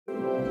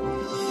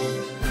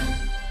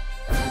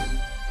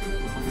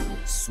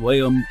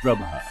Swayam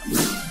Prabha.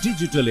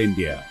 Digital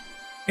India.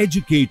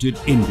 Educated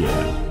India.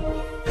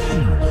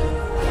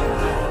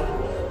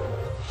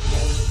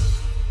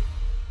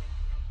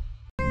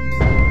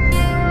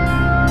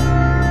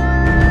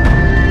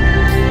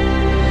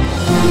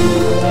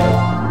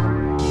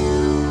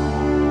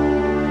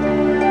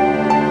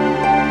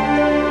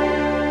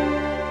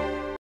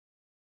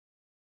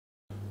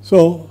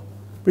 So,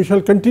 we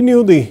shall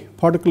continue the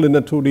particle in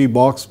a 2D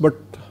box, but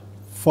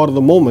for the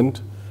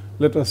moment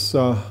let us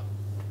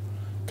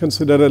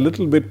consider a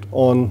little bit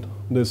on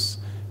this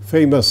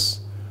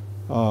famous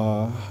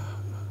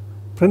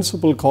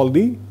principle called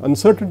the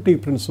uncertainty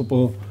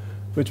principle,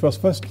 which was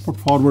first put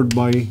forward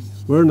by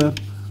Werner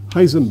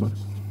Heisenberg.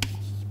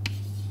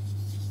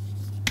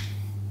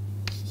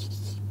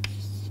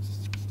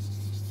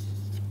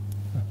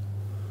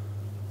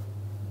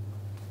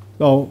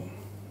 Now,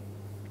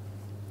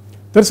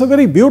 there is a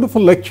very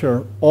beautiful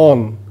lecture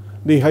on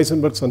the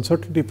Heisenberg's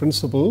uncertainty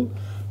principle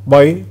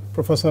by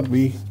Professor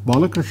V.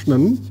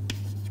 Balakrishnan,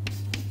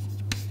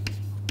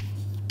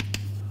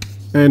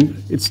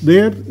 and it is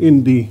there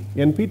in the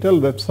NPTEL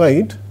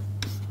website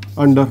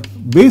under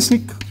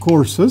basic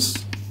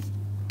courses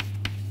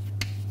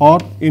or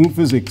in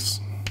physics.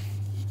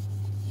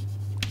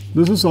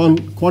 This is on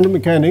quantum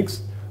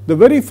mechanics. The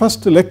very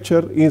first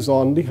lecture is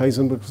on the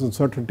Heisenberg's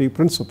uncertainty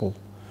principle.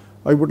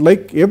 I would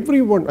like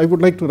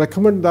to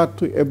recommend that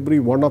to every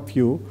one of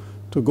you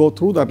to go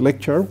through that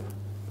lecture,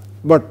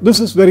 but this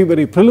is very,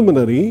 very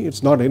preliminary. It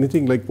is not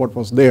anything like what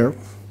was there,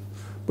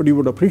 but you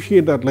would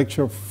appreciate that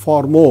lecture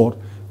far more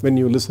when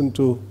you listen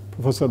to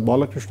Professor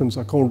Balakrishnan's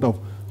account of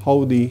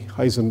how the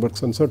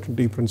Heisenberg's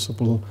uncertainty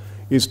principle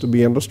is to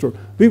be understood.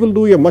 We will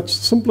do a much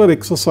simpler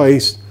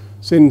exercise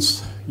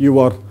since you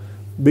are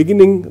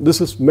beginning. This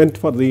is meant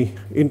for the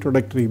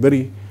introductory,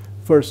 very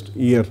first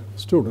year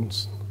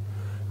students.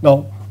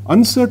 Now,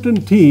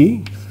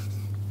 uncertainty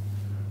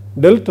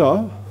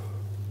delta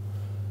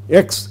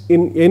x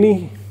in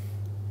any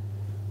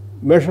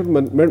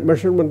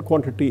measurement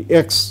quantity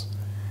x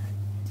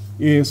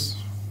is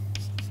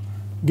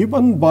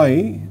given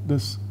by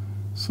this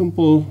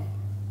simple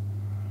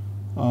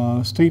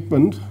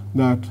statement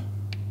that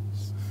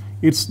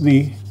it is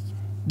the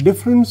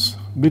difference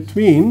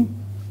between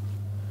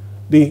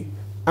the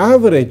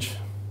average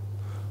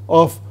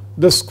of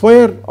the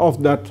square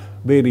of that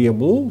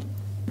variable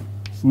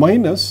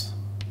minus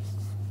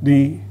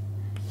the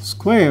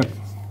square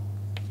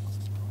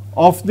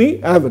of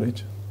the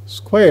average,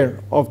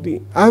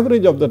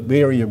 of that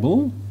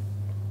variable,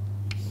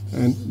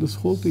 and this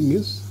whole thing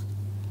is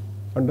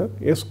under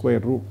a square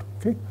root.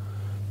 Okay,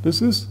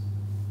 this is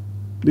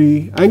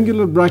the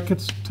angular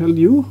brackets tell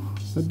you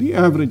that the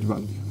average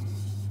value.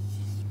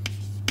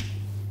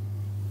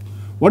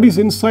 What is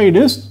inside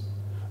is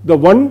the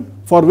one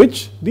for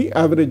which the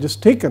average is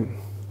taken.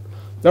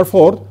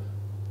 Therefore,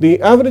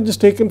 the average is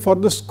taken for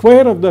the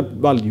square of that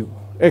value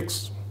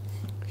x.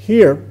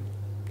 Here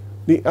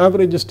the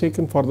average is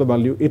taken for the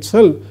value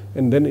itself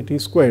and then it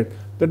is squared.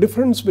 The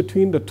difference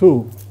between the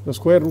two, the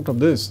square root of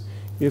this,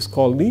 is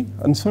called the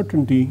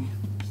uncertainty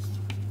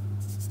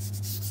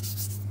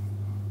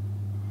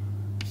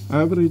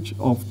average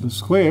of the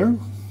square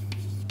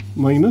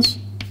minus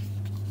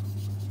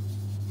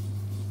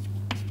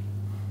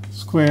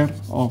square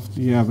of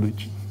the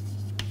average.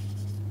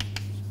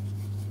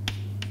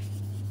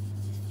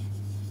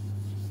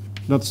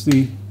 That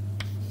is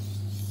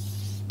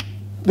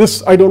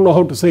this I do not know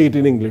how to say it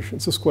in English, it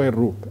is a square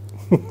root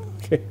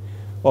okay,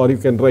 or you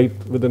can write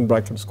within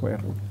bracket square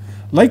root.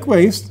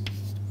 Likewise,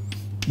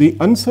 the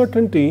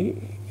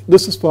uncertainty,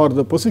 this is for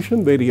the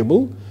position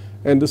variable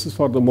and this is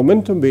for the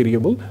momentum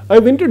variable. I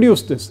have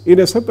introduced this in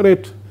a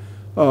separate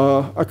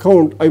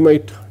account. I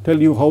might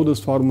tell you how this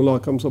formula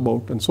comes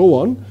about and so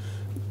on,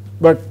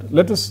 but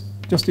let us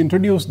just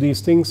introduce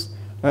these things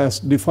as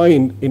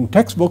defined in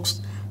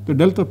textbooks. The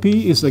delta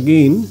p is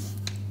again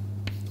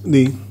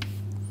the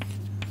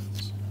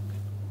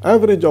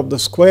average of the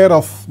square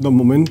of the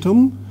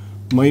momentum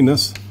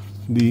minus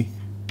the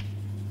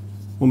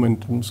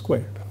momentum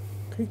squared.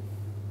 Okay.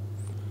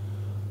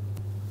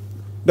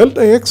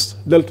 Delta x,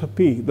 delta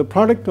p, the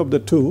product of the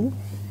two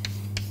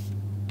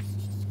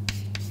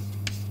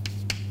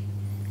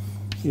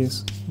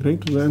is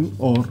greater than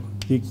or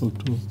equal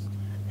to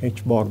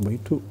h bar by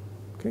 2.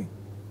 Okay.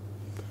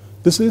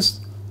 This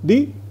is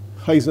the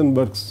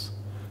Heisenberg's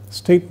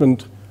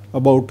statement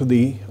about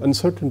the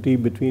uncertainty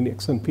between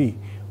x and p.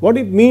 What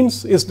it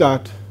means is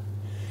that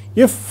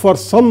if for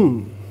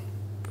some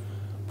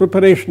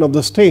preparation of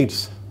the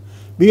states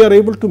we are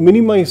able to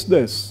minimize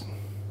this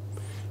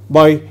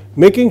by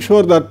making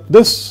sure that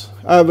this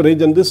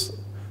average and this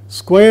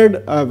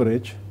squared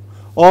average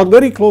are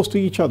very close to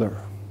each other,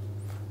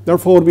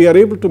 therefore we are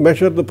able to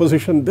measure the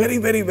position very,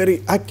 very,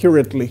 very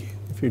accurately.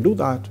 If you do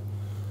that,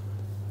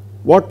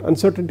 what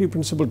uncertainty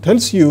principle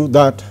tells you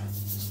that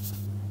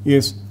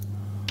is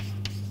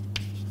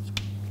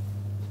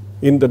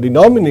in the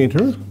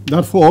denominator,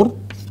 therefore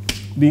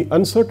the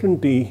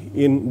uncertainty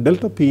in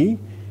delta p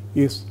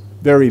is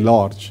very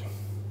large.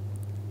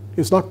 It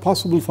is not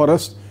possible for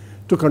us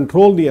to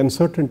control the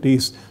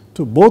uncertainties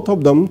to both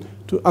of them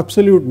to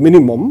absolute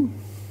minimum,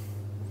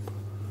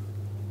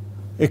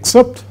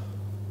 except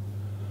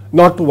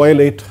not to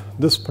violate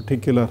this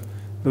particular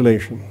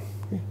relation.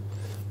 Okay.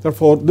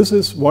 Therefore, this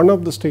is one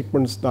of the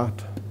statements that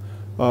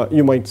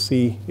you might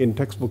see in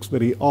textbooks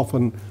very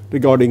often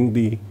regarding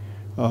the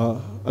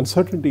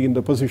uncertainty in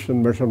the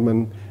position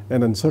measurement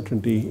and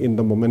uncertainty in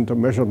the momentum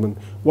measurement.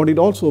 What it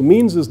also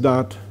means is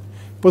that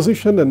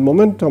position and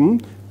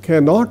momentum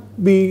cannot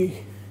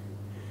be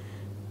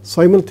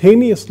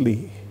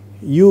simultaneously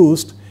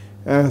used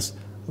as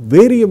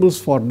variables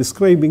for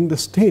describing the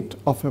state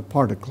of a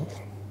particle,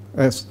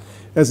 as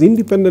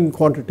independent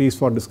quantities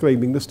for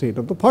describing the state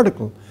of the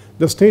particle.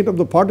 The state of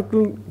the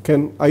particle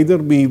can either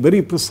be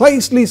very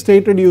precisely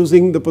stated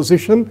using the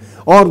position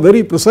or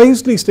very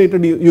precisely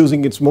stated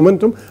using its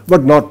momentum,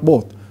 but not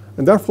both.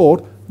 And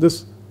therefore,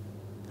 this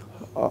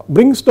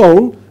brings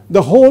down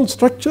the whole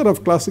structure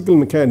of classical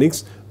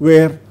mechanics,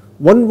 where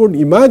one would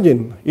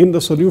imagine in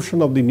the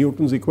solution of the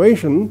Newton's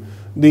equation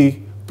the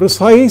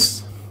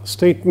precise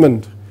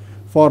statement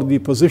for the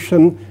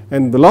position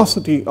and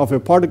velocity of a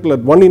particle at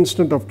one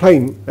instant of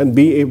time and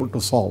be able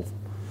to solve.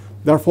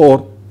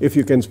 Therefore, if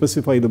you can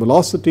specify the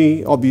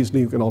velocity,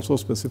 obviously you can also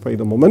specify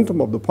the momentum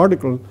of the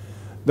particle.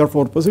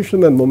 Therefore,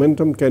 position and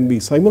momentum can be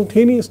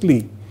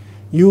simultaneously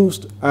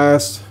used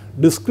as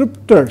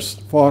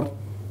descriptors for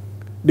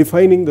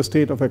defining the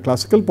state of a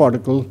classical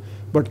particle,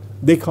 but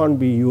they can't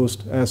be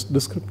used as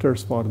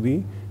descriptors for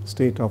the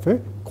state of a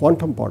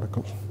quantum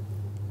particle.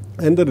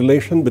 And the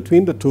relation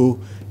between the two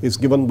is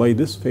given by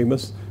this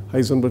famous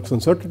Heisenberg's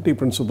uncertainty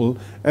principle,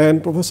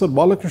 and Professor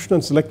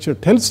Balakrishnan's lecture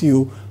tells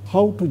you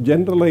how to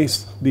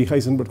generalize the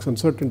Heisenberg's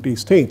uncertainty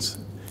states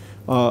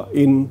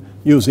in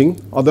using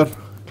other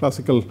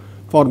classical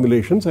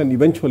formulations and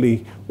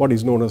eventually what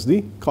is known as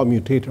the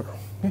commutator.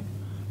 Okay.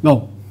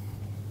 Now,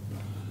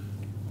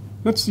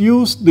 let us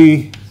use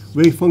the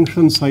wave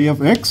function psi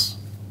of x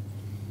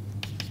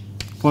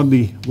for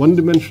the one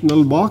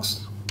dimensional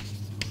box,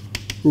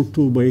 root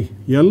 2 by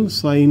L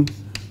sine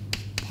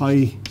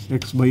pi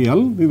x by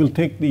L. We will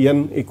take the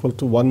n equal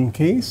to 1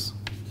 case,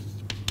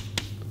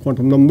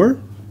 quantum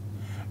number,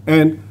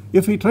 and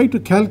if we try to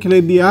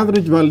calculate the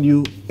average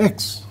value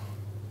x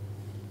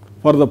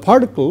for the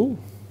particle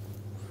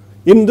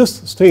in this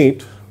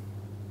state,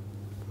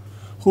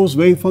 whose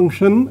wave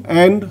function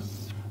and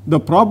the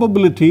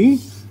probability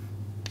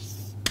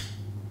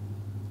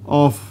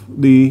of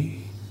the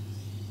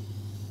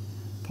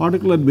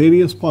particle at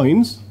various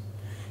points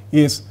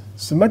is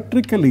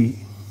symmetrically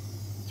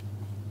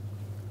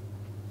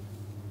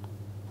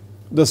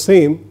the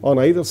same on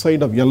either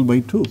side of L by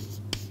 2.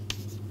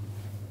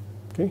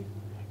 Okay.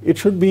 It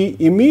should be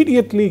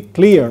immediately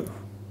clear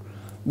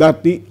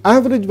that the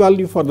average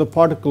value for the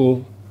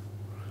particle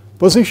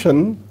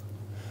position,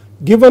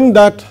 given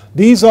that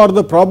these are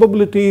the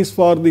probabilities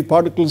for the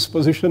particle's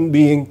position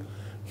being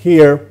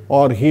here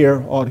or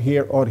here or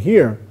here or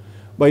here,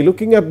 by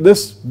looking at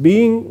this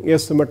being a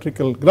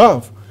symmetrical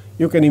graph,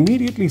 you can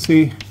immediately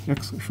say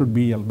x should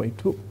be L by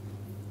 2.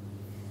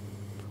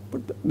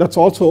 But that is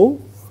also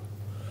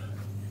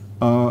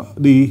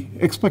the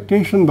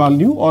expectation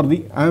value or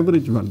the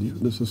average value,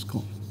 this is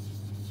called.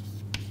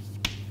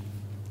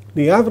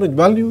 The average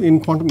value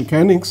in quantum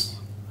mechanics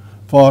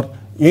for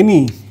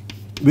any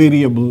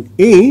variable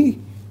A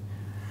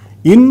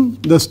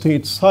in the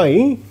state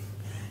psi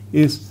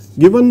is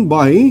given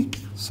by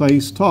psi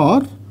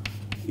star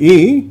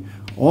A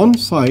on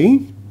psi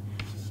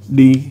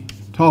d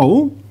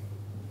tau,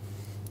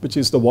 which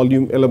is the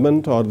volume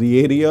element or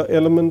the area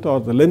element or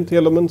the length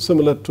element,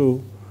 similar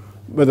to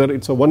whether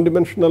it is a one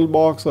dimensional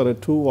box or a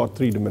 2 or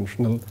 3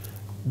 dimensional,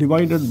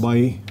 divided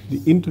by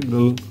the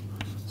integral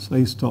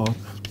psi star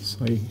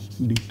psi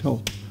d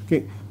tau.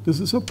 Okay, this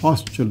is a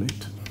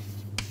postulate.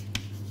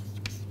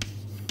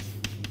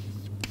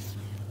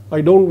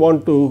 I do not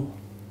want to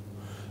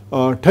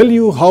tell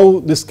you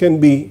how this can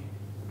be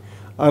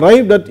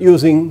arrived at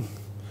using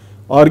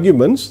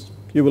arguments.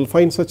 You will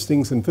find such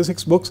things in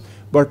physics books,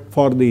 but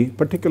for the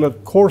particular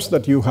course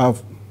that you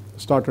have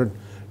started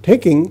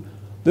taking,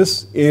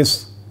 this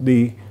is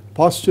the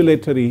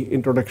postulatory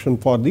introduction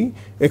for the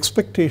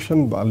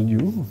expectation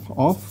value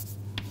of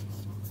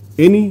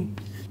any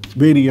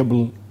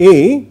variable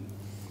A,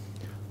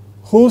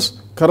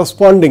 whose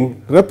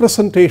corresponding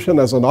representation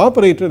as an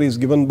operator is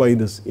given by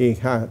this A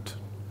hat,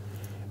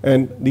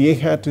 and the A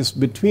hat is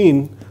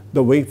between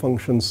the wave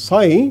function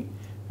psi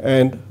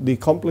and the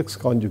complex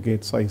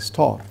conjugate psi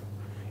star,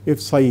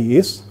 if psi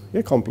is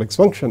a complex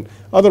function,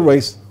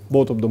 otherwise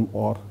both of them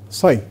are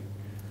psi.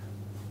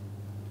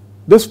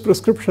 This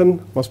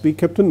prescription must be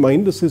kept in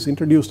mind. This is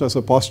introduced as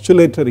a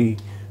postulatory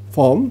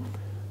form,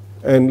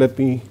 and let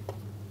me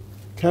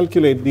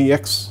calculate the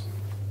x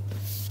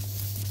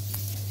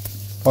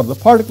for the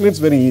particle. It is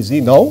very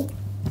easy now.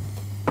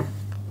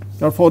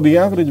 Therefore, the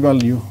average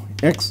value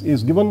x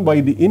is given by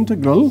the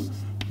integral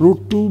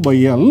root 2 by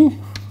L,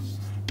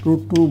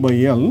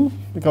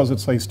 because it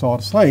is psi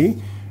star psi,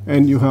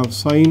 and you have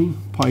sine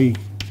pi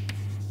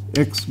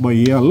x by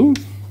L,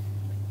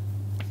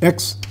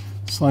 x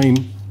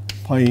sine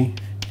pi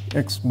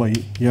x by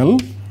L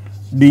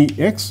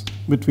dx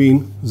between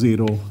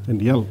 0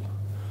 and L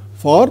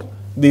for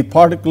the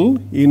particle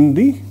in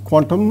the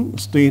quantum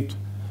state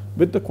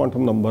with the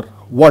quantum number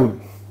 1,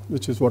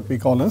 which is what we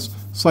call as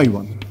psi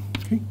 1.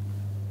 Okay.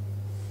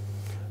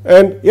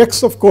 And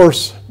x of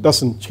course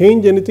does not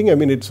change anything, I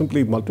mean it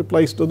simply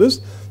multiplies to this.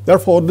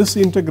 Therefore, this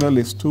integral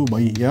is 2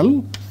 by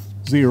L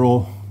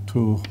 0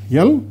 to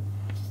L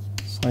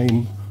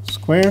sine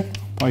square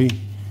pi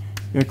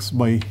x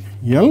by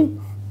L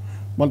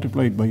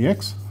multiplied by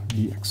x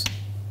dx.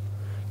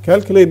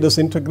 Calculate this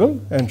integral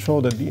and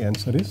show that the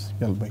answer is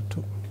L by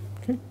 2.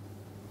 Okay.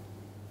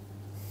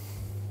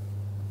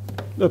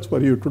 That is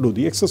for you to do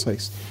the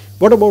exercise.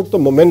 What about the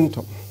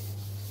momentum?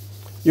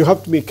 You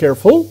have to be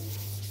careful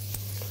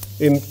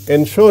in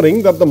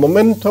ensuring that the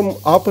momentum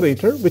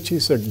operator, which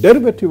is a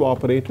derivative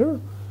operator,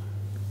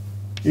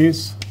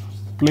 is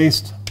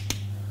placed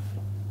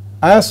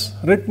as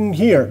written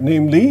here,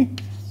 namely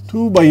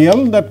 2 by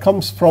L that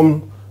comes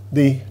from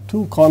the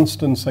two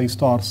constants psi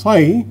star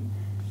psi.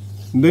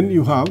 Then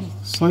you have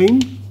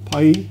sine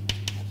pi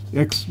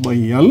x by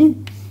L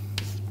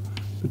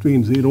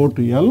between 0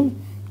 to L,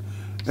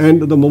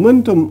 and the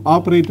momentum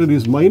operator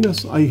is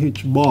minus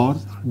IH bar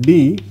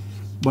d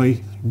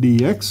by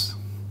dx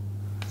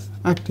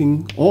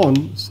acting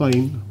on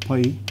sine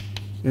pi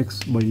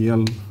x by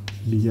L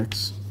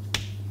dx.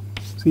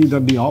 See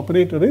that the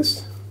operator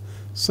is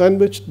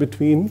sandwiched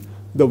between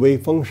the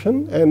wave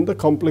function and the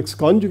complex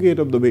conjugate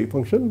of the wave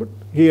function, but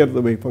here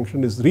the wave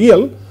function is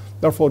real,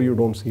 therefore you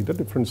do not see the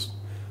difference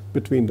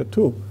between the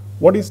two.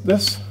 What is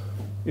this?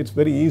 It is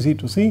very easy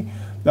to see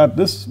that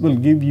this will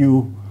give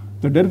you,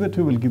 the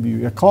derivative will give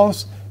you a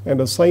cos,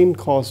 and a sine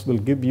cos will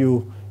give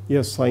you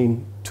a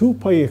sine 2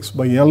 pi x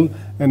by L,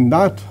 and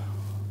that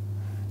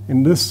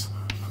in this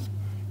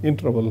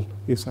interval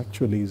is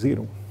actually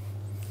 0.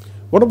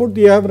 What about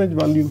the average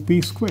value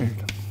p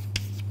squared?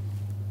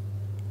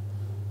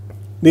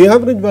 The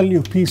average value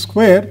of p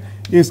square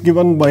is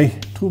given by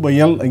 2 by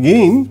L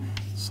again,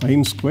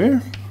 sine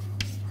square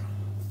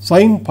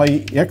sine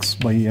pi x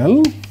by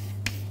L,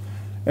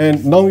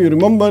 and now you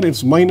remember it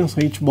is minus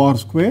h bar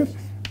square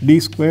d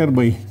square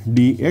by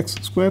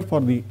dx square for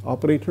the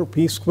operator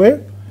p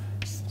square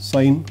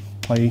sine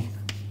pi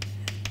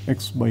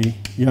x by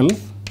L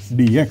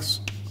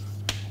dx,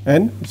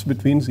 and it is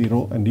between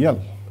 0 and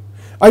L.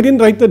 I did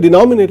not write the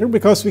denominator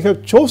because we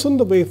have chosen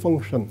the wave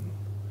function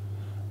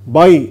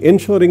by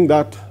ensuring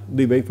that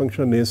the wave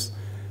function is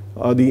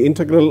the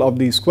integral of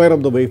the square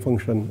of the wave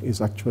function is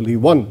actually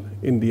 1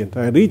 in the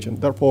entire region.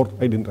 Therefore,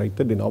 I did not write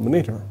the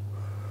denominator.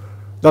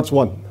 That is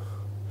 1.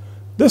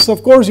 This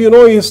of course you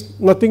know is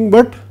nothing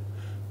but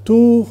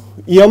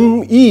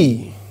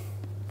 2me,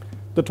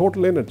 the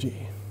total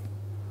energy.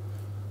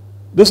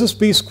 This is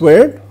p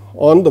squared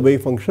on the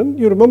wave function.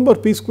 You remember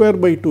p squared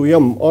by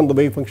 2m on the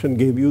wave function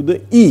gave you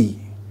the e.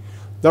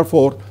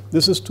 Therefore,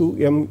 this is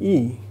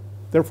 2me.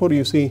 Therefore,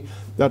 you see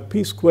that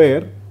p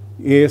square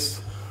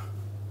is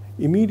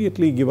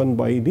immediately given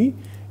by the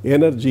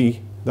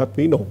energy that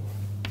we know.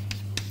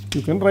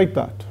 You can write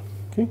that.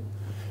 Okay.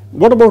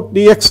 What about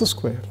the x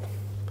squared?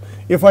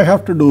 If I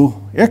have to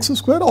do x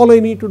squared, all I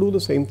need to do the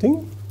same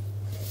thing.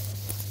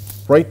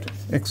 Write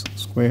x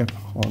squared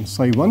on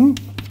psi 1,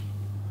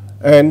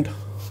 and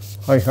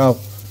I have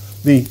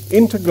the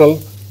integral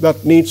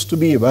that needs to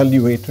be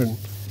evaluated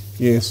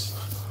is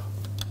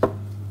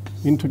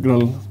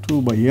integral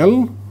 2 by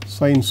L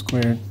sine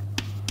squared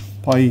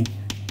pi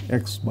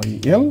x by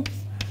L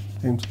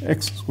times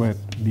x squared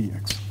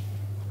dx.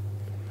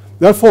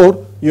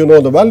 Therefore, you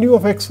know the value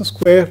of x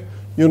squared,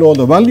 you know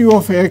the value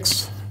of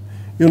x,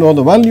 you know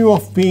the value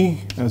of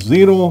p as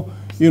 0,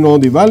 you know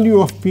the value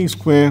of p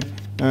squared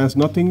as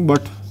nothing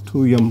but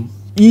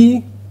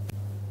 2me.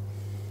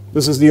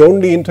 This is the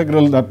only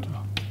integral that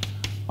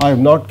I have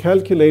not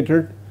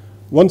calculated.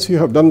 Once you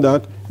have done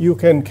that, you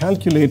can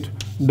calculate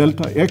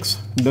delta x,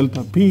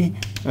 delta p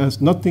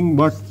as nothing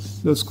but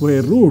the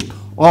square root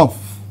of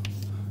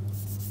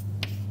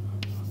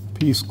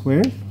p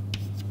squared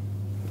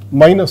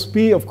minus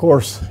p, of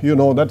course you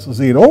know that is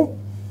 0,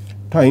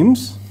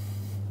 times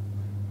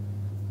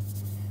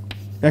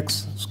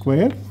x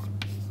squared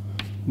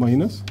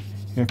minus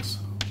x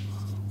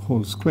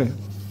whole square.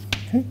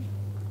 Okay.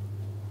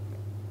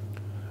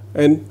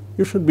 And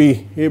you should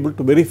be able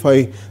to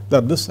verify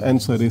that this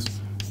answer is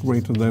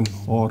greater than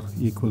or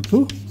equal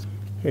to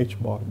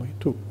h bar by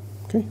 2.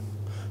 Okay.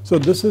 So,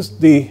 this is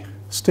the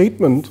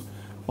statement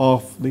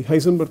of the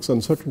Heisenberg's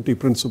uncertainty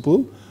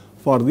principle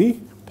for the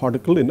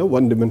particle in a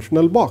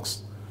one-dimensional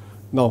box.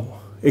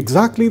 Now,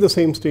 exactly the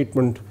same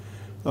statement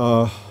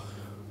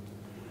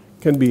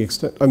can be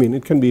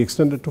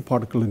extended to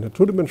particle in a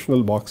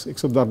two-dimensional box,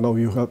 except that now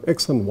you have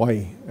x and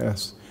y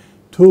as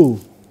two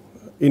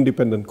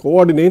independent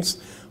coordinates,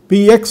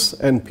 px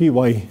and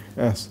py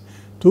as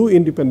two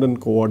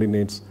independent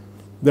coordinates.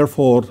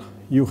 Therefore,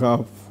 you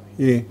have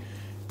a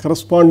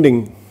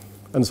corresponding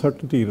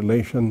uncertainty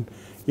relation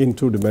in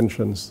 2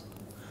 dimensions,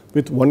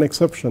 with one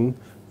exception,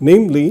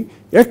 namely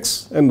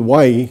x and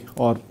y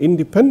are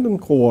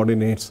independent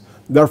coordinates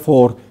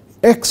Therefore,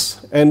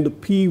 x and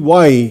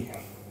py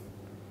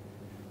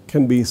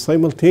can be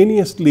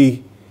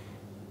simultaneously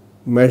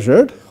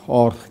measured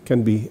or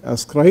can be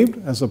ascribed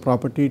as a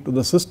property to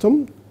the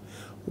system.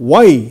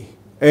 Y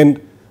and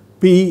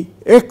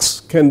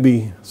px can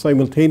be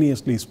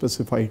simultaneously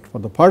specified for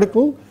the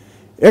particle.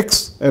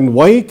 X and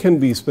y can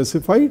be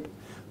specified.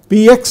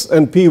 Px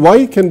and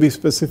py can be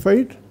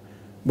specified,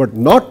 but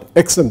not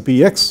x and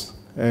px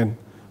and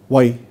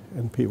y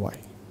and py.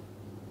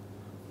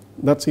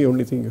 That is the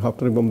only thing you have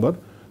to remember.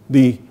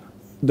 The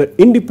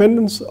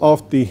independence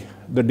of the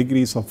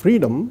degrees of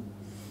freedom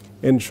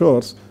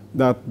ensures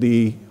that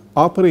the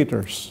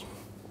operators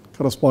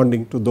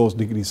corresponding to those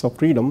degrees of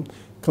freedom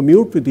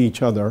commute with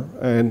each other,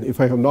 and if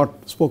I have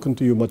not spoken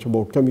to you much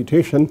about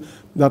commutation,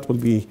 that will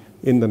be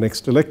in the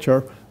next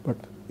lecture. But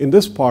in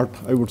this part,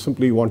 I would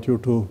simply want you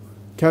to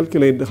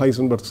calculate the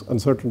Heisenberg's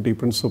uncertainty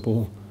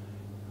principle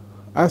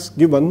as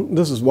given.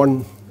 This is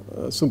one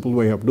simple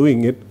way of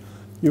doing it.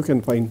 You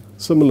can find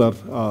similar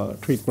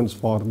treatments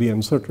for the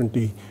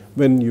uncertainty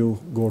when you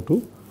go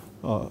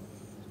to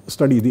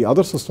study the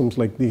other systems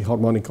like the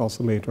harmonic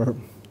oscillator,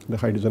 the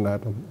hydrogen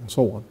atom, and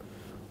so on.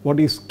 What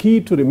is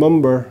key to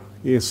remember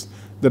is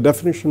the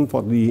definition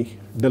for the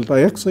delta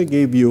x I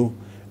gave you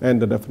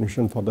and the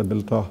definition for the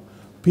delta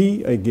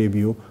p I gave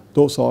you.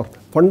 Those are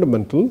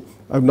fundamental.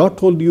 I have not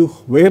told you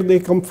where they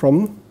come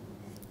from.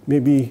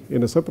 Maybe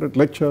in a separate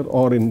lecture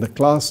or in the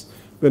class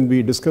when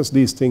we discuss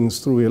these things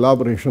through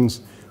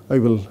elaborations, I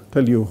will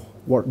tell you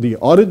what the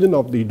origin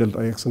of the delta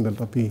x and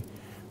delta p.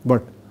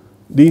 But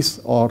these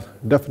are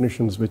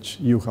definitions which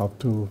you have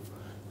to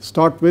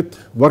start with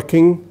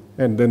working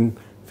and then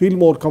feel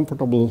more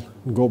comfortable,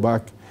 go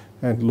back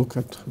and look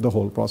at the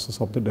whole process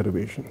of the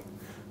derivation.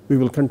 We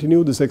will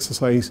continue this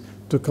exercise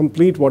to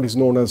complete what is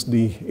known as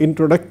the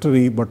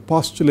introductory but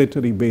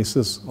postulatory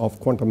basis of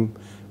quantum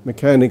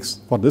mechanics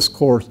for this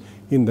course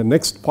in the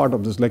next part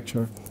of this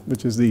lecture,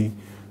 which is the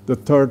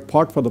third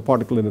part for the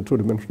particle in a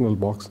two-dimensional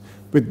box.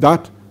 With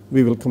that,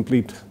 we will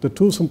complete the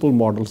two simple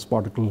models,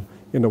 particle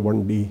in a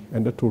 1D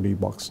and a 2D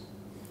box.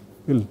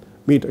 We will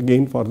meet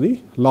again for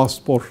the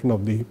last portion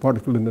of the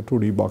particle in a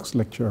 2D box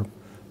lecture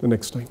the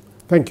next time.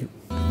 Thank you.